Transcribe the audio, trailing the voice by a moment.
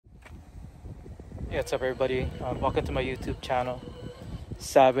Yeah, what's up everybody? Welcome to my YouTube channel,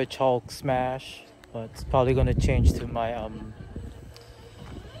 Savage Hulk Smash, but it's probably gonna change to my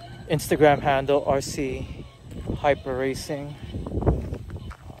Instagram handle, RC Hyper Racing.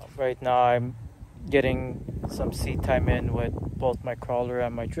 Right now I'm getting some seat time in with both my crawler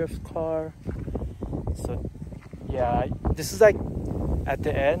and my drift car. So yeah, this is like at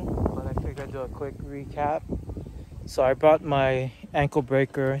the end, but I figured I'd do a quick recap. So I brought my ankle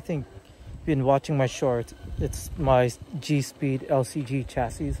breaker. I think if you've been watching my shorts, it's my G-Speed LCG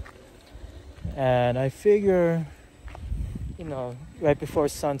chassis, and I figure, you know, right before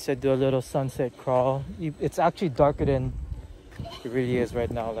sunset, do a little sunset crawl. It's actually darker than it really is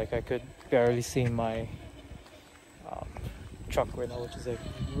right now. Like I could barely see my truck right now, which is like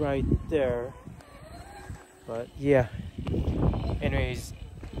right there. But yeah, anyways,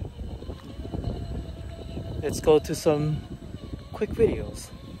 let's go to some quick videos.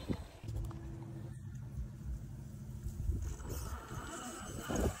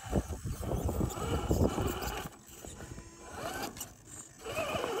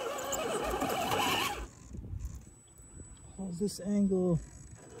 How's this angle?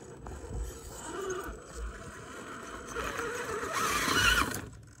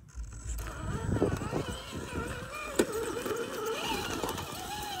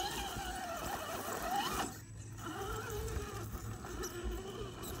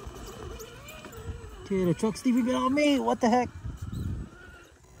 Okay, the truck's leaving on me. What the heck?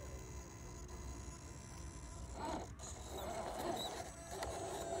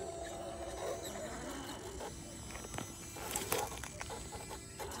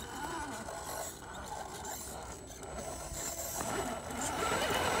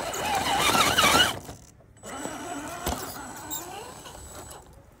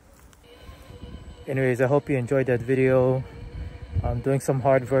 Anyways, I hope you enjoyed that video. I'm doing some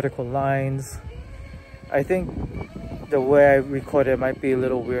hard vertical lines. I think the way I recorded might be a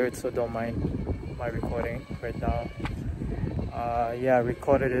little weird, so don't mind my recording right now. Yeah, I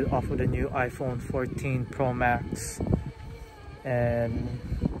recorded it off of the new iPhone 14 Pro Max. And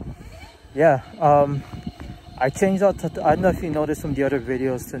yeah, I changed out, I don't know if you noticed from the other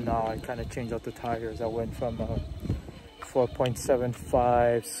videos to now, I kind of changed out the tires. I went from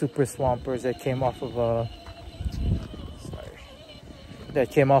 4.75 Super Swampers that came off of a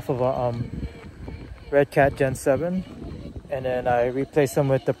Red Cat Gen 7, and then I replaced them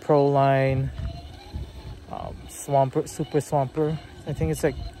with the Proline Super Swamper. I think it's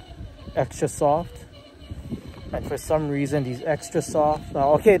like extra soft, and for some reason these extra soft,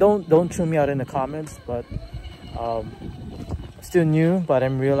 okay, don't chew me out in the comments, but still new, but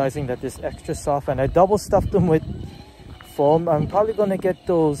I'm realizing that this extra soft, and I double stuffed them with foam. I'm probably gonna get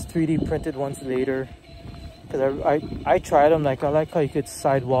those 3D printed ones later, because I tried them. Like I like how you could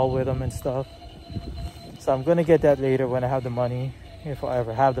sidewall with them and stuff. So I'm gonna get that later when I have the money, if I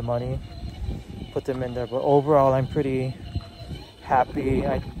ever have the money, put them in there. But overall, I'm pretty happy.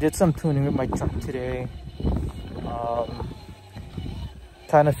 I did some tuning with my truck today.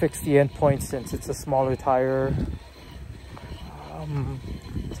 Kind of fixed the end point since it's a smaller tire.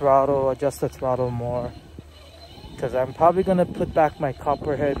 Adjust the throttle more, because I'm probably gonna put back my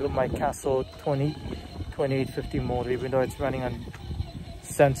copperhead with my Castle 2850 motor, even though it's running on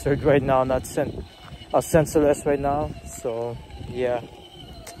censored right now, not sensorless right now. So yeah.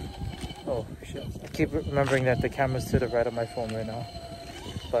 Oh shit, I keep remembering that the camera's to the right of my phone right now,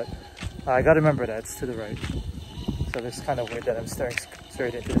 but I gotta remember that it's to the right. So it's kind of weird that I'm staring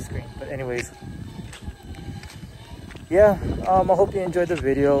straight into the screen. But anyways, yeah, I hope you enjoyed the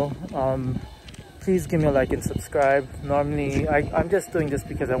video. Please give me a like and subscribe. Normally I'm just doing this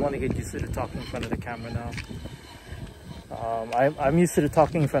because I want to get used to the talking in front of the camera now. I'm used to the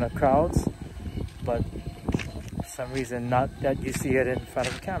talking in front of crowds, but for some reason not that used to it in front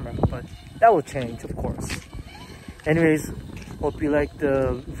of the camera, but that will change, of course. Anyways, hope you like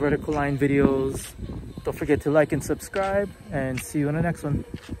the vertical line videos. Don't forget to like and subscribe, and see you in the next one.